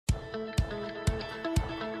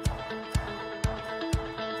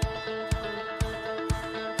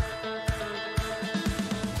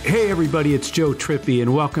Hey everybody, it's Joe Trippi,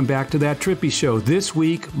 and welcome back to That Trippi Show. This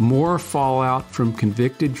week, more fallout from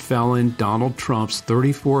convicted felon Donald Trump's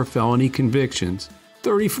 34 felony convictions.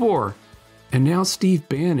 34! And now Steve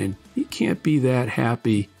Bannon, he can't be that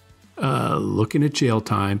happy looking at jail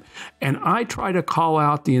time. And I try to call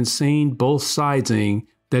out the insane both sidesing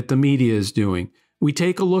that the media is doing. We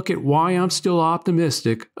take a look at why I'm still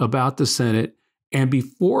optimistic about the Senate. And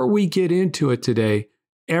before we get into it today,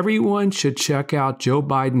 everyone should check out Joe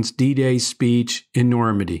Biden's D-Day speech in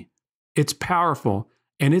Normandy. It's powerful,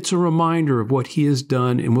 and it's a reminder of what he has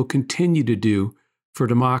done and will continue to do for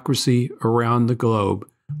democracy around the globe.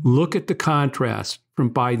 Look at the contrast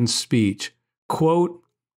from Biden's speech. Quote,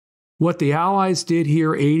 "What the Allies did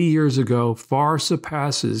here 80 years ago far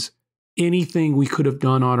surpasses anything we could have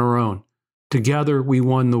done on our own. Together, we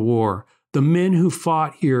won the war. The men who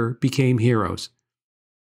fought here became heroes.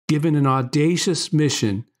 Given an audacious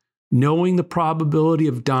mission, knowing the probability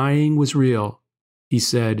of dying was real," he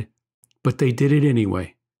said, "but they did it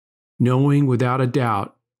anyway, knowing without a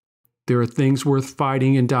doubt there are things worth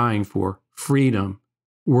fighting and dying for. Freedom,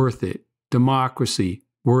 worth it. Democracy,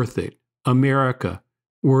 worth it. America,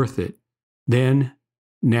 worth it. Then,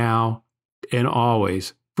 now, and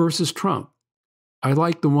always." Versus Trump. I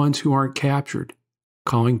like the ones who aren't captured,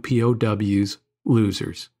 calling POWs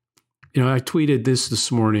losers. You know, I tweeted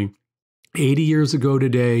this morning. 80 years ago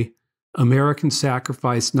today, Americans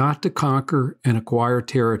sacrificed not to conquer and acquire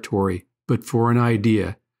territory, but for an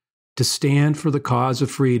idea, to stand for the cause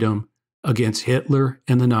of freedom against Hitler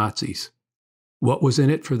and the Nazis. What was in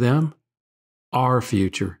it for them? Our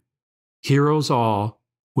future. Heroes all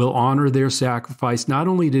will honor their sacrifice not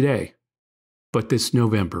only today, but this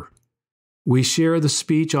November. We share the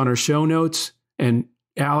speech on our show notes. And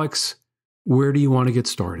Alex, where do you want to get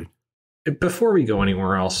started? Before we go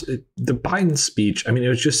anywhere else, the Biden speech, I mean, it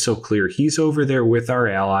was just so clear. He's over there with our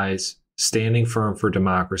allies, standing firm for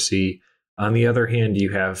democracy. On the other hand,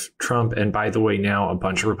 you have Trump, and by the way, now a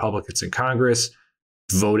bunch of Republicans in Congress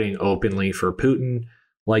voting openly for Putin.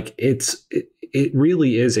 Like, it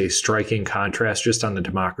really is a striking contrast just on the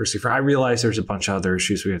democracy. I realize there's a bunch of other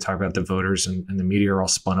issues we got to talk about, the voters and the media are all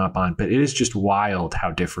spun up on, but it is just wild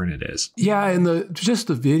how different it is. Yeah, and just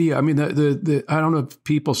the video. I mean, the I don't know if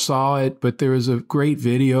people saw it, but there was a great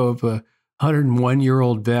video of a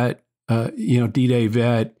 101-year-old vet, D-Day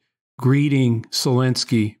vet, greeting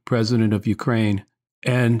Zelensky, president of Ukraine,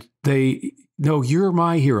 and they. "No, you're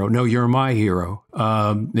my hero. No, you're my hero.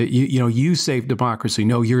 You saved democracy.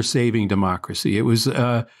 No, you're saving democracy." It was,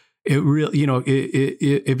 it really,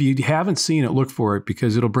 if you haven't seen it, look for it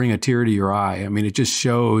because it'll bring a tear to your eye. I mean, it just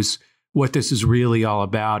shows what this is really all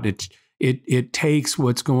about. It takes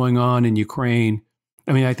what's going on in Ukraine.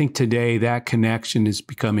 I mean, I think today that connection is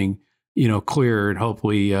becoming, clearer, and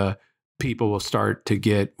hopefully people will start to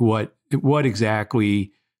get what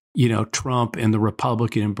exactly Trump and the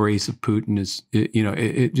Republican embrace of Putin is,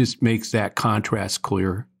 it just makes that contrast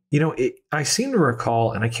clear. I seem to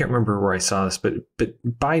recall, and I can't remember where I saw this, but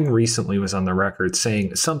Biden recently was on the record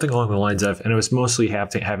saying something along the lines of, and it was mostly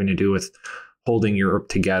having to do with holding Europe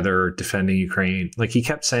together, defending Ukraine. Like, he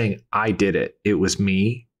kept saying, "I did it. It was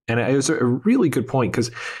me." And it was a really good point,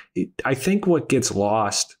 because I think what gets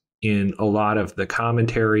lost in a lot of the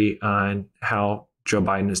commentary on how Joe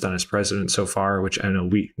Biden has done as president so far, which I know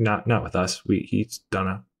not with us, he's done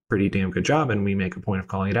a pretty damn good job, and we make a point of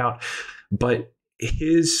calling it out. But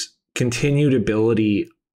his continued ability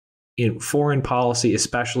in foreign policy,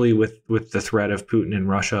 especially with the threat of Putin and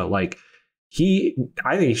Russia, I think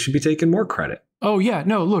he should be taking more credit. Oh, yeah.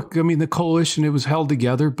 No, look, I mean, the coalition, it was held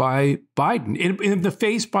together by Biden in the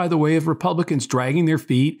face, by the way, of Republicans dragging their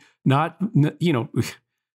feet,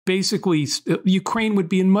 basically Ukraine would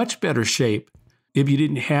be in much better shape if you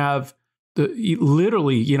didn't have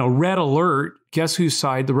literally, red alert, guess whose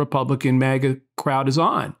side the Republican MAGA crowd is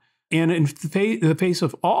on. And in the face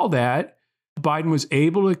of all that, Biden was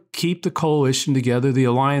able to keep the coalition together, the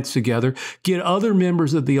alliance together, get other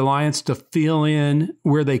members of the alliance to fill in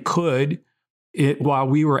where they could while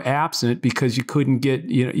we were absent because you couldn't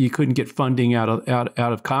get funding out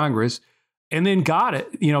of Congress, and then got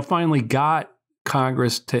it, finally got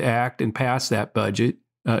Congress to act and pass that budget.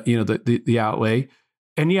 The outlay.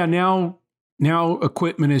 And yeah, now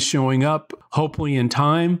equipment is showing up, hopefully in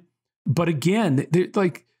time. But again,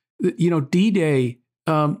 D-Day,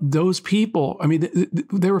 those people, I mean,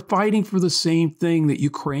 they were fighting for the same thing that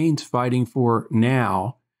Ukraine's fighting for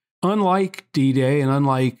now. Unlike D-Day and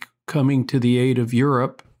unlike coming to the aid of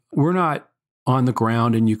Europe, we're not on the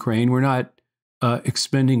ground in Ukraine. We're not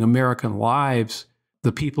expending American lives.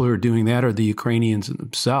 The people who are doing that are the Ukrainians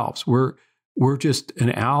themselves. We're just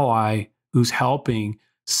an ally who's helping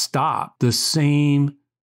stop the same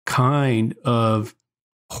kind of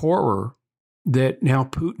horror that now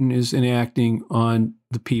Putin is enacting on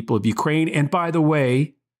the people of Ukraine. And by the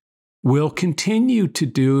way, will continue to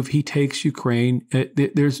do if he takes Ukraine.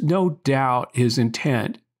 There's no doubt his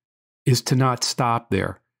intent is to not stop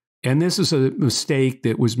there. And this is a mistake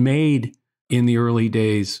that was made in the early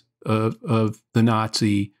days of the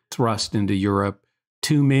Nazi thrust into Europe.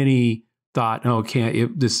 Too many thought, no,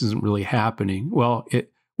 this isn't really happening. Well,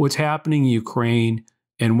 what's happening in Ukraine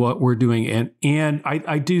and what we're doing. And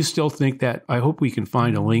I do still think that, I hope we can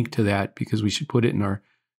find a link to that, because we should put it in our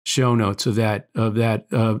show notes of that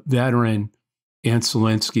veteran and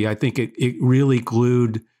Zelensky. I think it really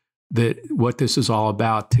glued what this is all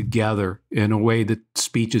about together in a way that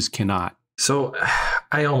speeches cannot. So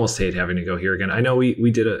I almost hate having to go here again. I know we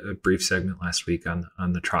did a brief segment last week on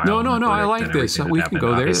the trial. No, I like this. We can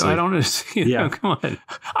go there. Obviously. I don't understand. Yeah. Come on.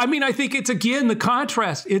 I mean, I think it's, again, the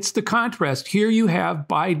contrast. It's the contrast. Here you have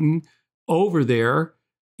Biden over there.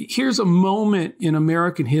 Here's a moment in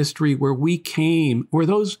American history where where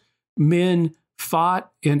those men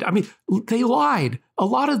fought. And I mean, they lied. A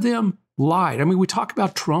lot of them lied. I mean, we talk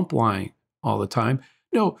about Trump lying all the time.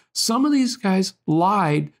 No, some of these guys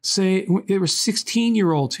lied, saying they were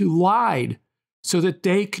 16-year-olds who lied so that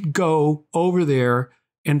they could go over there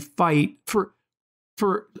and fight for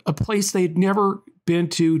a place they'd never been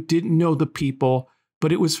to, didn't know the people,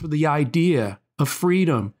 but it was for the idea of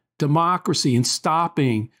freedom, democracy, and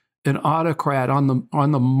stopping an autocrat on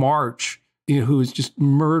the march, who is just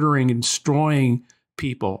murdering and destroying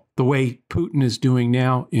people the way Putin is doing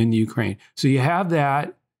now in Ukraine. So you have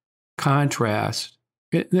that contrast.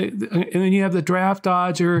 And then you have the draft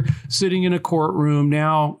dodger sitting in a courtroom,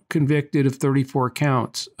 now convicted of 34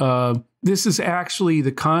 counts. This is actually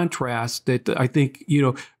the contrast that I think,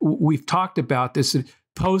 we've talked about this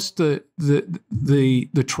post the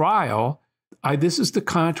trial. This is the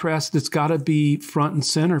contrast that's got to be front and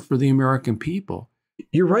center for the American people.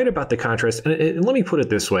 You're right about the contrast. And let me put it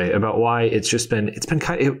this way about why it's been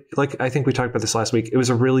kind of, like, I think we talked about this last week. It was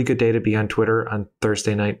a really good day to be on Twitter on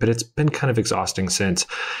Thursday night, but it's been kind of exhausting since.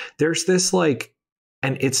 There's this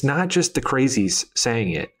and it's not just the crazies saying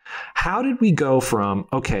it. How did we go from,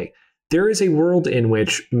 okay, there is a world in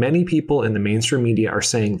which many people in the mainstream media are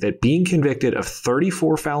saying that being convicted of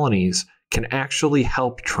 34 felonies can actually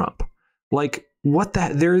help Trump?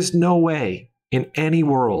 There is no way in any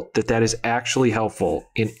world that is actually helpful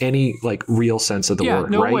in any real sense of the word,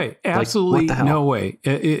 no right? Way. Absolutely no way.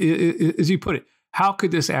 As you put it, how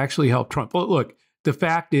could this actually help Trump? Well, look, the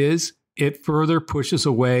fact is it further pushes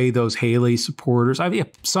away those Haley supporters. I mean,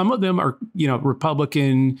 some of them are,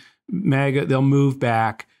 Republican, MAGA, they'll move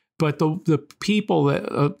back. But the people that,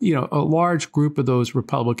 a large group of those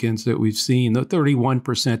Republicans that we've seen, the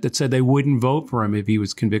 31% that said they wouldn't vote for him if he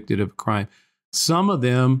was convicted of a crime, some of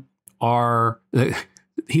them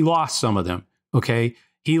he lost some of them. Okay.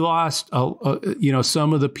 He lost,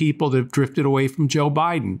 some of the people that have drifted away from Joe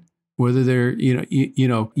Biden, whether they're,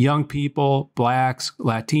 young people, blacks,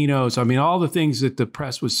 Latinos. I mean, all the things that the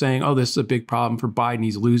press was saying, oh, this is a big problem for Biden.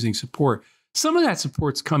 He's losing support. Some of that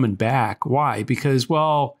support's coming back. Why? Because,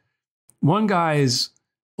 well, one guy's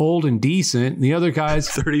old and decent. And the other guy's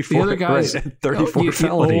 34. The other guy's 34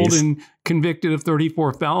 felonies, old and convicted of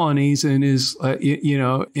 34 felonies, and is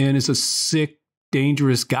and is a sick,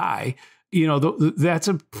 dangerous guy. That's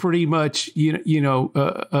a pretty much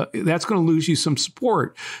that's going to lose you some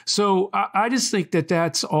support. So I just think that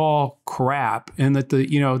that's all crap, and that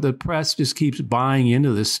the press just keeps buying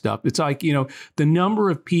into this stuff. It's like the number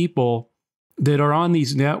of people that are on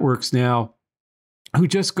these networks now who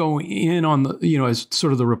just go in on the, as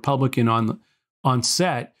sort of the Republican on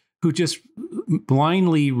set, who just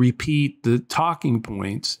blindly repeat the talking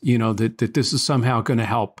points, that this is somehow going to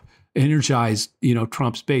help energize,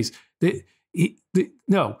 Trump's base.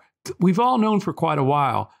 No, we've all known for quite a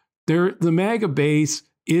while. The MAGA base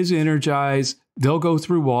is energized. They'll go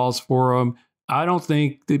through walls for them. I don't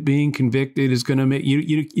think that being convicted is going to make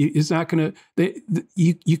it's not going to,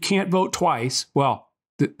 you can't vote twice. Well,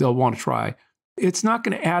 they'll want to try. It's not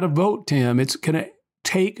going to add a vote to him. It's going to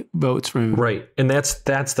take votes from him. Right. And that's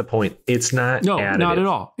the point. It's not additive. Not at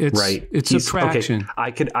all. It's subtraction.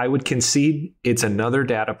 Okay, I would concede it's another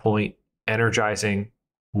data point energizing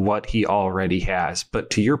what he already has. But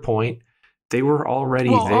to your point, they were already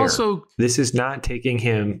there. Also, this is not taking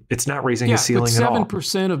him, it's not raising his ceiling at all.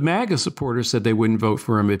 7% of MAGA supporters said they wouldn't vote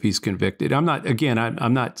for him if he's convicted. I'm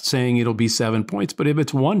not saying it'll be 7 points, but if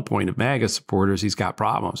it's 1 point of MAGA supporters, he's got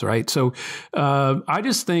problems, right? So I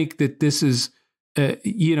just think that this is,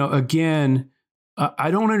 again,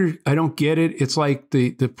 I don't get it. It's like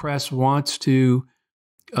the press wants to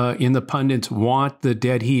in the pundits want the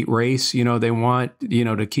dead heat race. They want,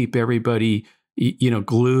 to keep everybody,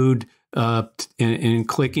 glued and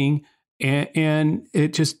clicking. And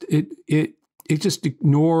it just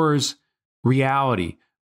ignores reality.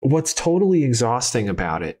 What's totally exhausting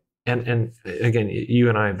about it, and again, you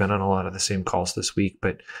and I have been on a lot of the same calls this week,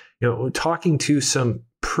 but talking to some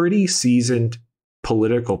pretty seasoned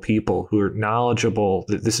political people who are knowledgeable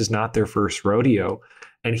that this is not their first rodeo,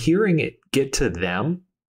 and hearing it get to them,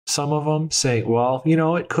 some of them say, well,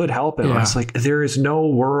 it could help him. Yeah. It's like, there is no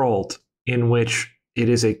world in which it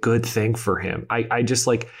is a good thing for him. I just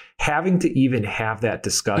like having to even have that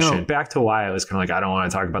discussion. No. Back to why I was kind of like, I don't want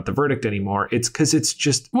to talk about the verdict anymore. It's because it's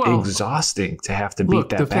just exhausting to have to beat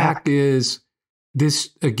that back. The fact is,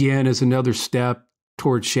 this again is another step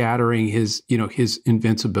towards shattering his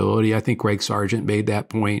invincibility. I think Greg Sargent made that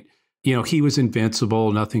point. He was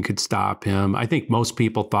invincible. Nothing could stop him. I think most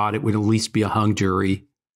people thought it would at least be a hung jury.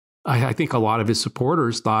 I think a lot of his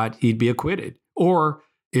supporters thought he'd be acquitted. Or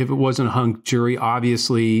if it wasn't a hung jury,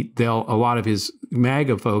 obviously a lot of his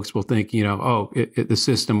MAGA folks will think, the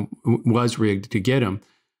system was rigged to get him.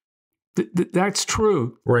 That's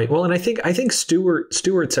true. Right. Well, and I think Stewart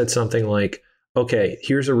said something like, okay,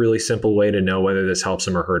 here's a really simple way to know whether this helps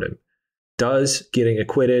him or hurt him. Does getting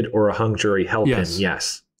acquitted or a hung jury help him?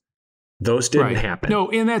 Yes. Those didn't happen. No,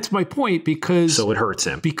 and that's my point, because so it hurts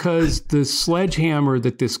him. Because the sledgehammer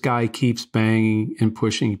that this guy keeps banging and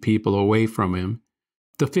pushing people away from him,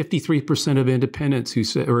 the 53% of independents of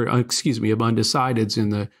undecideds in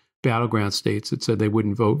the battleground states that said they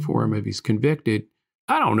wouldn't vote for him if he's convicted.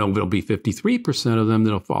 I don't know if it'll be 53% of them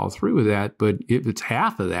that'll follow through with that, but if it's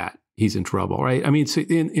half of that, he's in trouble, right? I mean,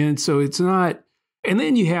 so it's not. And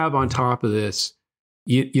then you have on top of this,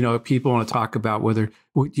 people want to talk about whether,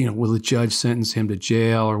 will the judge sentence him to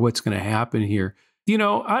jail or what's going to happen here?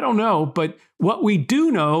 I don't know. But what we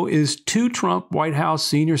do know is 2 Trump White House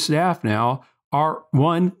senior staff now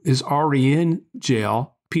one is already in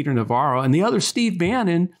jail, Peter Navarro, and the other, Steve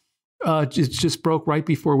Bannon, just broke right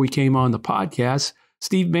before we came on the podcast.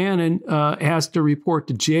 Steve Bannon has to report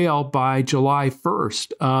to jail by July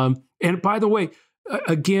 1st. And by the way,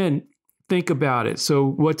 again, think about it. So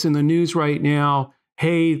what's in the news right now?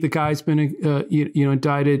 Hey, the guy's been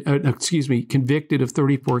convicted of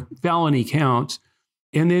 34 felony counts.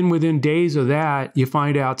 And then within days of that, you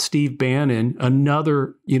find out Steve Bannon,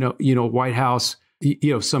 another, White House,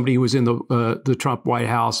 somebody who was in the Trump White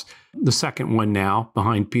House, the second one now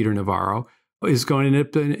behind Peter Navarro, is going to end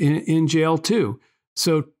up in jail too.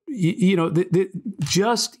 So,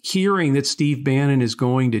 just hearing that Steve Bannon is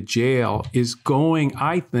going to jail is going,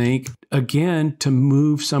 I think, again, to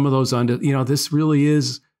move some of those under, this really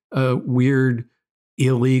is a weird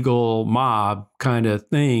illegal mob kind of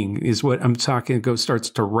thing is what I'm talking, starts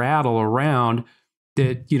to rattle around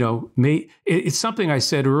that, it's something I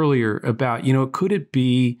said earlier about, could it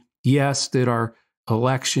be, yes, that our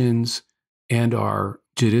elections and our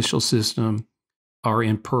judicial system are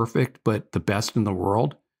imperfect, but the best in the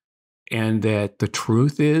world. And that the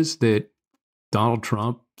truth is that Donald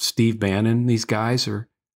Trump, Steve Bannon, these guys are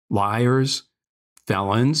liars,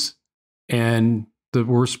 felons, and the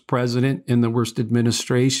worst president and the worst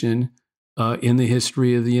administration in the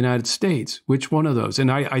history of the United States. Which one of those?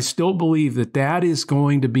 And I still believe that is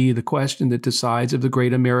going to be the question that decides if the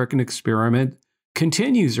great American experiment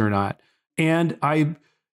continues or not. And I'm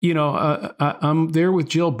there with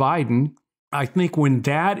Jill Biden. I think when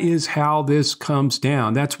that is how this comes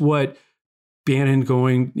down, that's what Bannon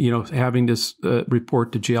going, having to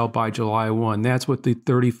report to jail by July 1. That's what the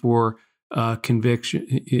 34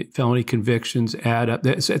 felony convictions add up.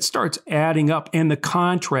 It starts adding up. And the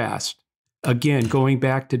contrast, again, going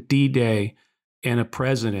back to D-Day and a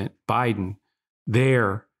president, Biden,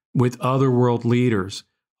 there with other world leaders,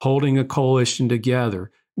 holding a coalition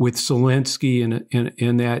together with Zelensky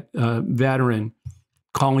and that veteran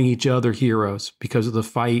calling each other heroes because of the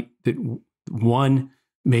fight that one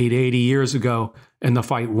made 80 years ago and the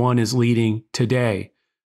fight one is leading today.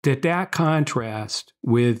 That contrast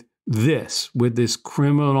with this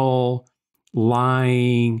criminal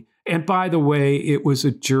lying, and by the way, it was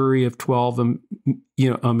a jury of 12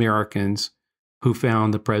 Americans who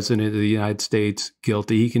found the president of the United States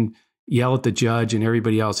guilty. He can yell at the judge and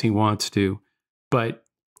everybody else he wants to, but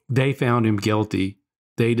they found him guilty.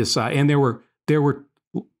 They decide, and there were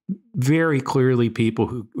very clearly people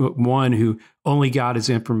who only got his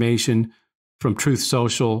information from Truth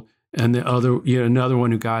Social, and the other, another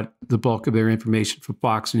one who got the bulk of their information from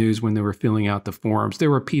Fox News when they were filling out the forms. There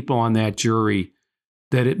were people on that jury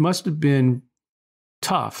that it must have been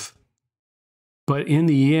tough, But in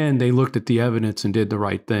the end, they looked at the evidence and did the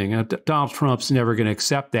right thing. And Donald Trump's never going to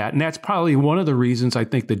accept that. And that's probably one of the reasons I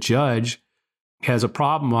think the judge has a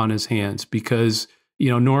problem on his hands, because,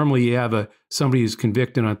 normally you have somebody who's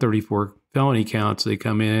convicted on 34 felony counts. They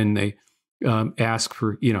come in, they ask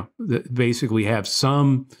for, basically have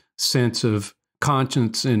some sense of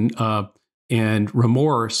conscience and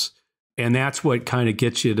remorse. And that's what kind of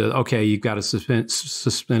gets you to, okay, you've got a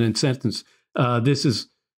suspended sentence. This is,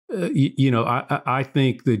 I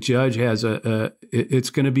think the judge has it's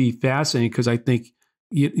going to be fascinating, because I think,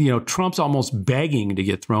 Trump's almost begging to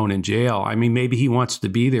get thrown in jail. I mean, maybe he wants to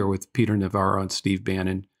be there with Peter Navarro and Steve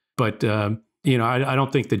Bannon, but, I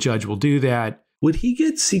don't think the judge will do that. Would he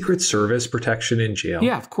get Secret Service protection in jail?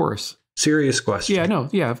 Yeah, of course. Serious question. Yeah, no,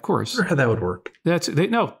 yeah, of course. I wonder how that would work.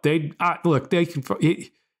 Look, they can,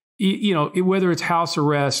 whether it's house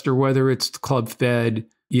arrest or whether it's Club Fed,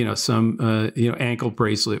 some, ankle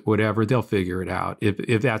bracelet, whatever, they'll figure it out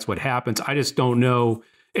if that's what happens. I just don't know.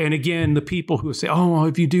 And again, the people who say, oh, well,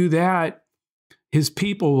 if you do that, his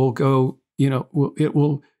people will go, it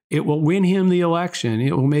will win him the election.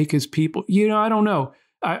 It will make his people, I don't know.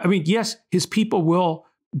 I mean, yes, his people will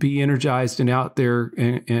be energized and out there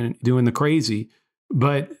and doing the crazy.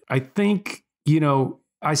 But I think,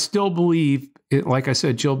 I still believe, like I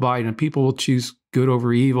said, Joe Biden, people will choose good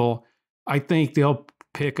over evil. I think they'll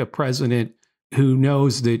pick a president who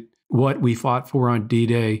knows that what we fought for on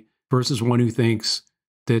D-Day versus one who thinks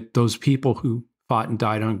that those people who fought and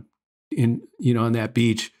died on that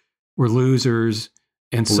beach were losers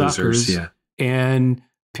and suckers, yeah. And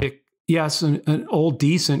pick, yes, an old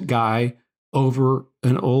decent guy over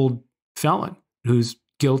an old felon who's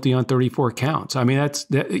guilty on 34 counts. I mean, that's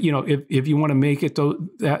that. If you want to make it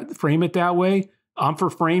frame it that way, I'm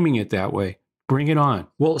for framing it that way. Bring it on.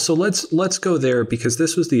 Well, so let's go there, because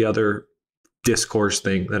this was the other discourse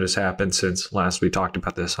thing that has happened since last we talked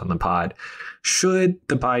about this on the pod. Should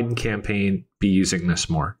the Biden campaign be using this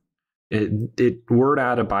more? Word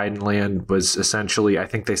out of Biden land was essentially, I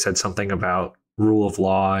think they said something about rule of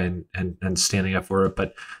law and standing up for it,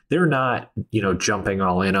 but they're not, jumping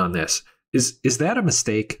all in on this. Is that a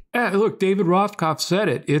mistake? Look, David Rothkopf said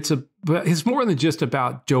it. It's more than just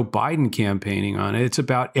about Joe Biden campaigning on it. It's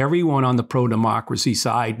about everyone on the pro-democracy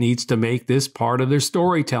side needs to make this part of their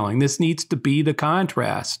storytelling. This needs to be the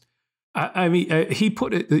contrast. I mean, he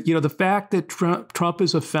put it, the fact that Trump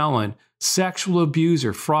is a felon, sexual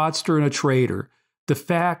abuser, fraudster, and a traitor, the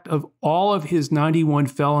fact of all of his 91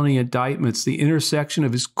 felony indictments, the intersection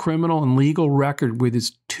of his criminal and legal record with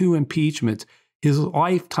his 2 impeachments, his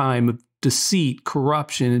lifetime of deceit,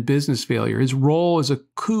 corruption, and business failure, his role as a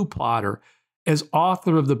coup plotter, as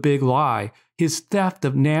author of The Big Lie, his theft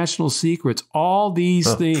of national secrets, all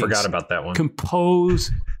these things forgot about that one.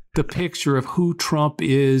 Compose the picture of who Trump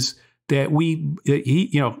is that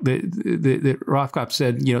Rothkopf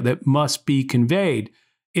said, that must be conveyed.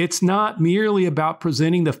 It's not merely about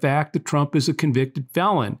presenting the fact that Trump is a convicted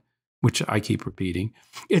felon, which I keep repeating.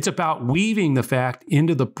 It's about weaving the fact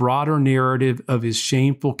into the broader narrative of his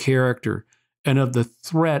shameful character and of the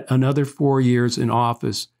threat another 4 years in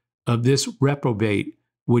office of this reprobate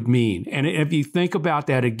would mean. And if you think about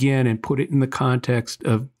that again and put it in the context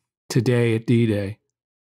of today at D-Day,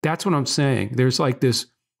 that's what I'm saying. There's like this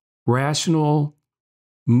rational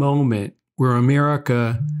moment where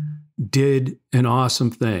America did an awesome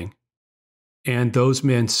thing, and those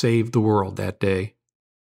men saved the world that day.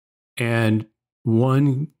 And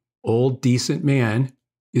one old decent man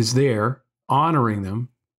is there honoring them,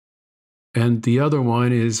 and the other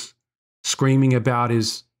one is screaming about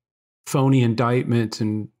his phony indictments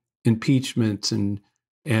and impeachments and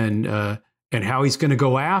how he's going to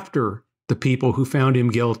go after the people who found him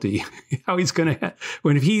guilty. How he's going to,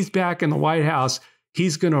 when he's back in the White House,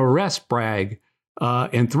 he's going to arrest Bragg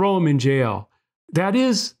and throw him in jail. That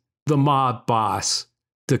is the mob boss,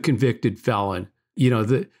 the convicted felon.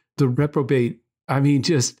 The reprobate. I mean,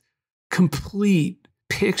 just complete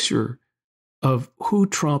picture of who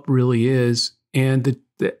Trump really is, and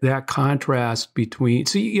that contrast between.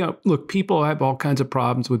 So look, people have all kinds of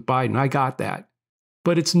problems with Biden. I got that,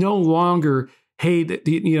 but it's no longer, hey,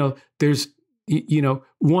 there's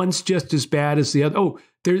one's just as bad as the other. Oh,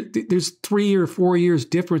 there's 3 or 4 years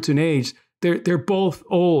difference in age. They're both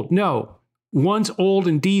old. No, one's old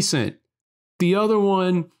and decent. The other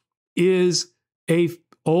one is a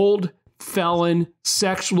old felon,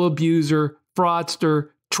 sexual abuser, fraudster,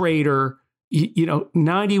 traitor,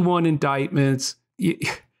 91 indictments,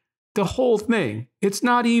 the whole thing. It's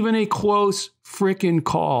not even a close frickin'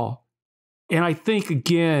 call. And I think,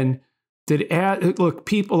 again, that a lot of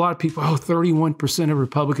people, 31% of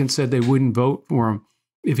Republicans said they wouldn't vote for him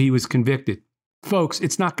if he was convicted. Folks,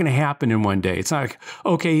 it's not going to happen in one day. It's not like,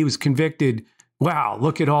 okay, he was convicted. Wow,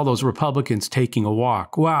 look at all those Republicans taking a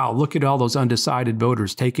walk. Wow, look at all those undecided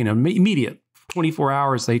voters taking an immediate 24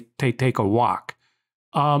 hours, they take a walk.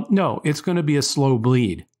 No, it's going to be a slow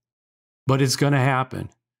bleed, but it's going to happen.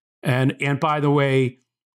 And by the way,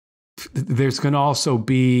 there's going to also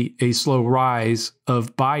be a slow rise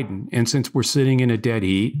of Biden. And since we're sitting in a dead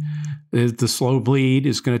heat, the slow bleed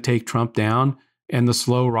is going to take Trump down, and the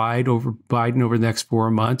slow ride over Biden over the next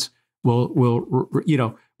 4 months,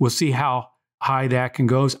 we'll see how high that can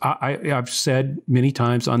go. I've said many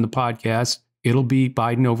times on the podcast, it'll be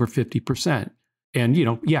Biden over 50%. And,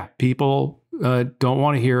 people don't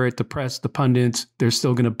want to hear it. The press, the pundits, they're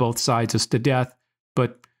still going to both sides us to death.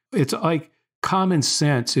 But it's like common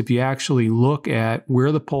sense. If you actually look at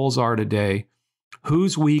where the polls are today,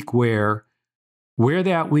 who's weak where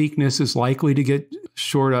that weakness is likely to get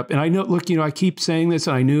shored up. And I know, look, I keep saying this,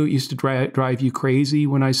 and I knew it used to drive you crazy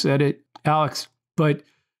when I said it, Alex, but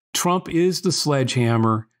Trump is the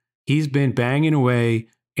sledgehammer. He's been banging away,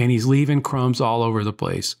 and he's leaving crumbs all over the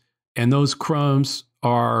place. And those crumbs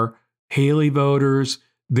are Haley voters.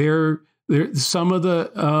 They're some of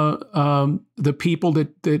the people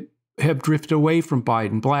that have drifted away from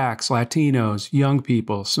Biden: blacks, Latinos, young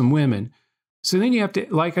people, some women. So then you have to,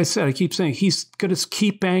 like I said, I keep saying he's going to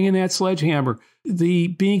keep banging that sledgehammer. The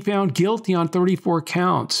being found guilty on 34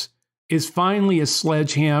 counts is finally a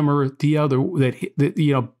sledgehammer. The other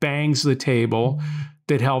that bangs the table,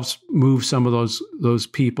 that helps move some of those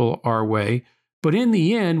people our way. But in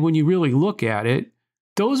the end, when you really look at it,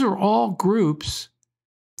 those are all groups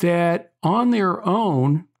that on their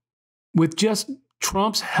own, with just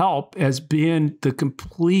Trump's help as being the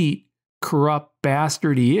complete corrupt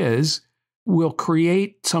bastard he is, will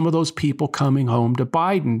create some of those people coming home to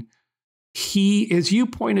Biden. He, as you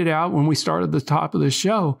pointed out when we started the top of the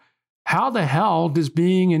show, how the hell does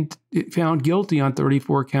being found guilty on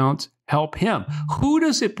 34 counts help him? Who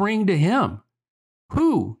does it bring to him?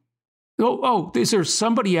 Who? Oh, is there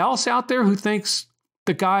somebody else out there who thinks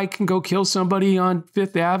the guy can go kill somebody on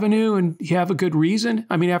Fifth Avenue and have a good reason?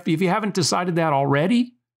 I mean, if you haven't decided that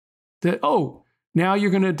already, now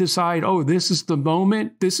you're going to decide, this is the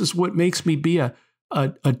moment. This is what makes me be a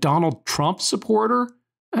Donald Trump supporter.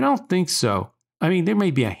 I don't think so. I mean, there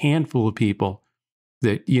may be a handful of people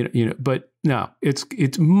that, but no, it's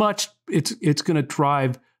going to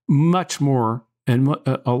drive much more and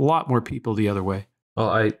a lot more people the other way.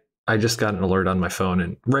 Well, I just got an alert on my phone,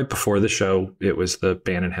 and right before the show, it was the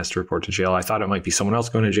Bannon has to report to jail. I thought it might be someone else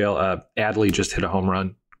going to jail. Adley just hit a home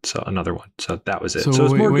run. So another one. So that was it. So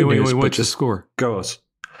it's more good news. What's the score? Go O's.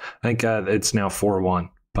 I think it's now 4-1,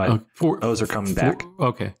 but O's are coming back.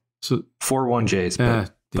 Okay. So 4-1 Jays,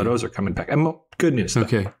 but O's are coming back. Good news. Though.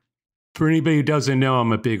 Okay. For anybody who doesn't know,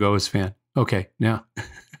 I'm a big O's fan. Okay. Now.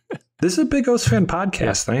 This is a big O's fan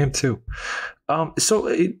podcast. Yeah. I am too.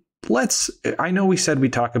 I know we said we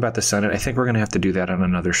talk about the Senate. I think we're going to have to do that on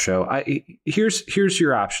another show. Here's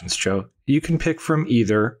your options, Joe. You can pick from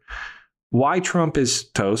either why Trump is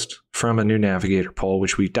toast from a New Navigator poll,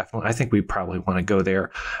 which I think we probably want to go there.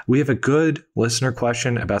 We have a good listener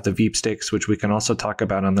question about the Veep stakes, which we can also talk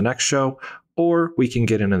about on the next show, or we can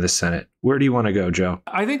get into the Senate. Where do you want to go, Joe?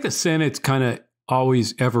 I think the Senate's kind of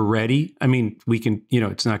always ever ready. I mean, we can,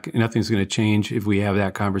 nothing's going to change if we have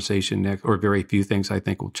that conversation next, or very few things I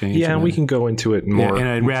think will change. Yeah, and we can go into it more. And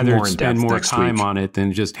I'd rather spend more time on it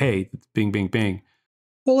than just, hey, bing, bing, bing.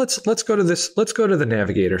 Well, let's go to this. Let's go to the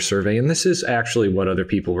Navigator survey. And this is actually what other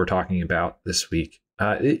people were talking about this week.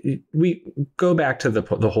 We go back to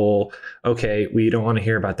the whole, okay, we don't want to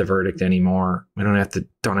hear about the verdict anymore. We don't have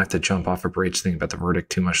to jump off a bridge thinking about the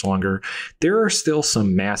verdict too much longer. There are still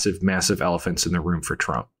some massive, massive elephants in the room for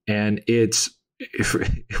Trump. And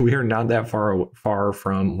we are not that far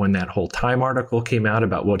from when that whole Time article came out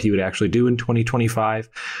about what he would actually do in 2025.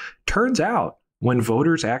 Turns out when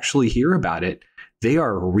voters actually hear about it, they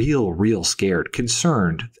are real scared,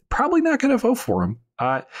 concerned, probably not going to vote for him.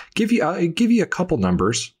 Give you a couple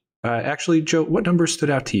numbers. Actually, Joe, what numbers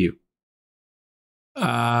stood out to you?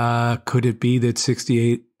 Could it be that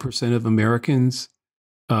 68% of Americans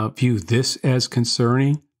view this as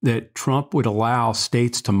concerning, that Trump would allow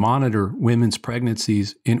states to monitor women's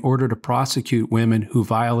pregnancies in order to prosecute women who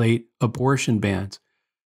violate abortion bans,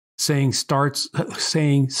 saying states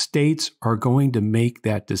are going to make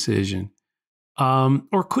that decision?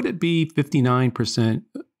 Or could it be 59%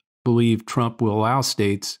 believe Trump will allow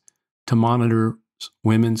states to monitor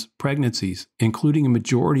women's pregnancies, including a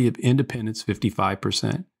majority of independents,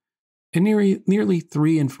 55%, and nearly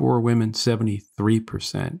 3 in 4 women,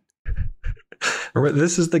 73%.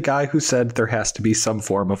 This is the guy who said there has to be some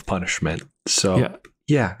form of punishment. So,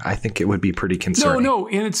 yeah, I think it would be pretty concerning. No.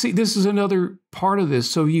 And this is another part of this.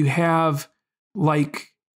 So you have,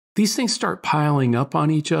 like, these things start piling up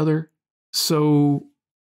on each other. So,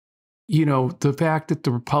 you know, the fact that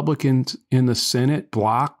the Republicans in the Senate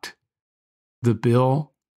blocked the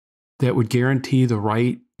bill that would guarantee the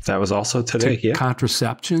right that was also today, to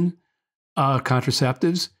contraceptives.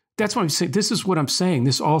 That's what I'm saying. This is what I'm saying.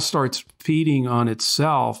 This all starts feeding on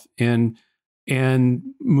itself and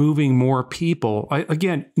moving more people.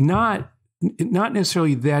 Again, not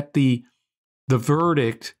necessarily that the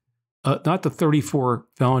verdict, not the 34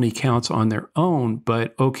 felony counts on their own,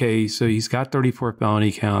 but okay, so he's got 34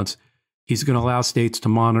 felony counts. He's going to allow states to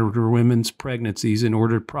monitor women's pregnancies in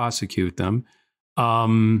order to prosecute them.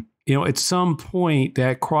 You know, at some point,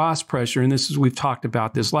 that cross pressure, and we've talked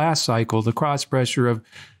about this last cycle, the cross pressure of,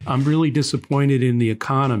 I'm really disappointed in the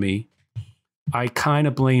economy. I kind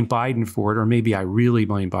of blame Biden for it, or maybe I really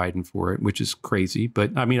blame Biden for it, which is crazy.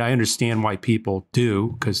 But I mean, I understand why people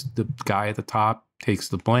do, because the guy at the top takes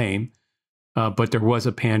the blame. But there was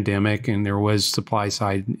a pandemic, and there was supply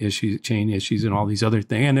side issues, chain issues, and all these other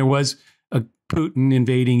things. And there was a Putin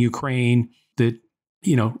invading Ukraine that,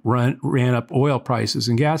 you know, ran up oil prices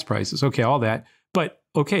and gas prices. Okay, all that. But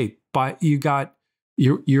okay, but you're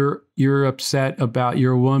upset about,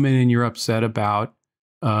 you're a woman and you're upset about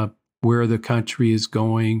where the country is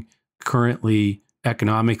going currently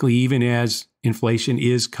economically, even as inflation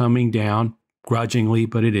is coming down grudgingly,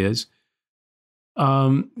 but it is.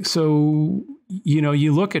 So, you know,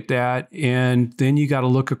 you look at that and then you got to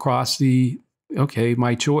look across okay,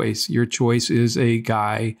 my choice. Your choice is a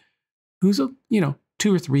guy who's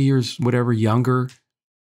 2 or 3 years, whatever, younger,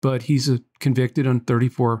 but he's convicted on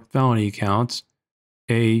 34 felony counts.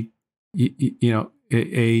 I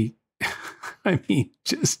mean,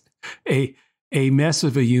 just a mess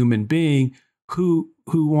of a human being who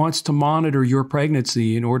wants to monitor your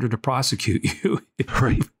pregnancy in order to prosecute you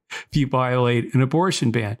if you violate an abortion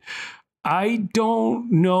ban. I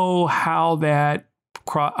don't know how that.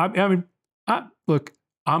 Look,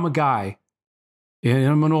 I'm a guy, and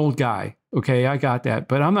I'm an old guy. Okay, I got that.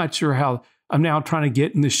 But I'm not sure how. I'm now trying to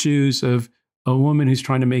get in the shoes of a woman who's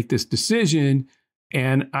trying to make this decision.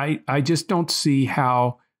 And I just don't see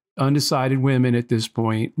how undecided women at this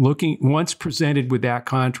point, once presented with that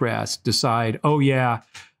contrast, decide, oh yeah,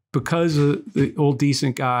 because of the old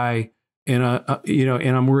decent guy and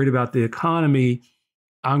and I'm worried about the economy,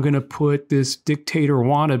 I'm going to put this dictator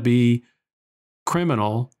wannabe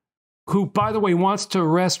criminal who, by the way, wants to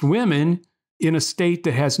arrest women in a state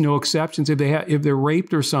that has no exceptions. If they're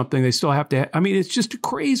raped or something, they still have to. I mean, it's just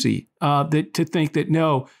crazy to think that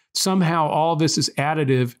no, somehow all this is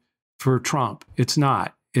additive for Trump. It's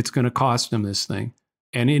not. It's going to cost him this thing.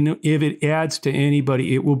 And if it adds to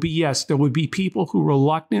anybody, it will be, yes, there would be people who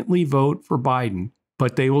reluctantly vote for Biden,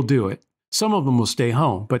 but they will do it. Some of them will stay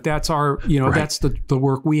home, but that's that's the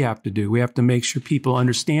work we have to do. We have to make sure people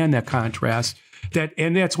understand that contrast.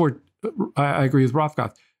 And that's where I agree with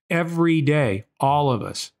Rothkopf. Every day, all of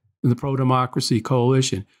us in the pro-democracy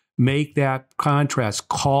coalition make that contrast,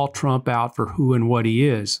 call Trump out for who and what he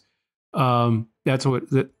is. That's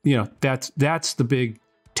the big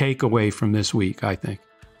takeaway from this week, I think.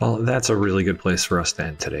 Well, that's a really good place for us to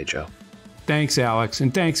end today, Joe. Thanks, Alex.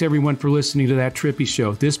 And thanks, everyone, for listening to That Trippi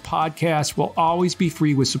Show. This podcast will always be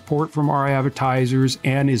free with support from our advertisers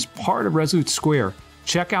and is part of Resolute Square.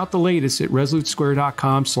 Check out the latest at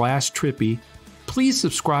resolutesquare.com/Trippi. Please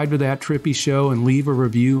subscribe to That Trippi Show and leave a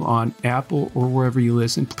review on Apple or wherever you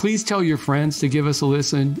listen. Please tell your friends to give us a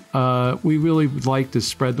listen. We really would like to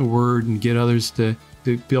spread the word and get others to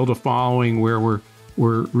build a following where we're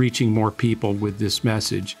reaching more people with this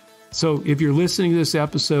message. So if you're listening to this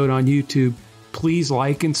episode on YouTube, please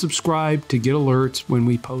like and subscribe to get alerts when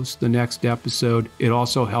we post the next episode. It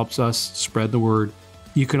also helps us spread the word.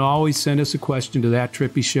 You can always send us a question to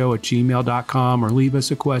thattrippishow@gmail.com or leave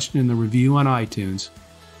us a question in the review on iTunes.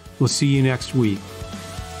 We'll see you next week.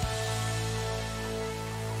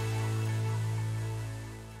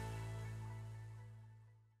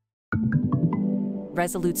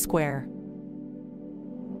 Resolute Square.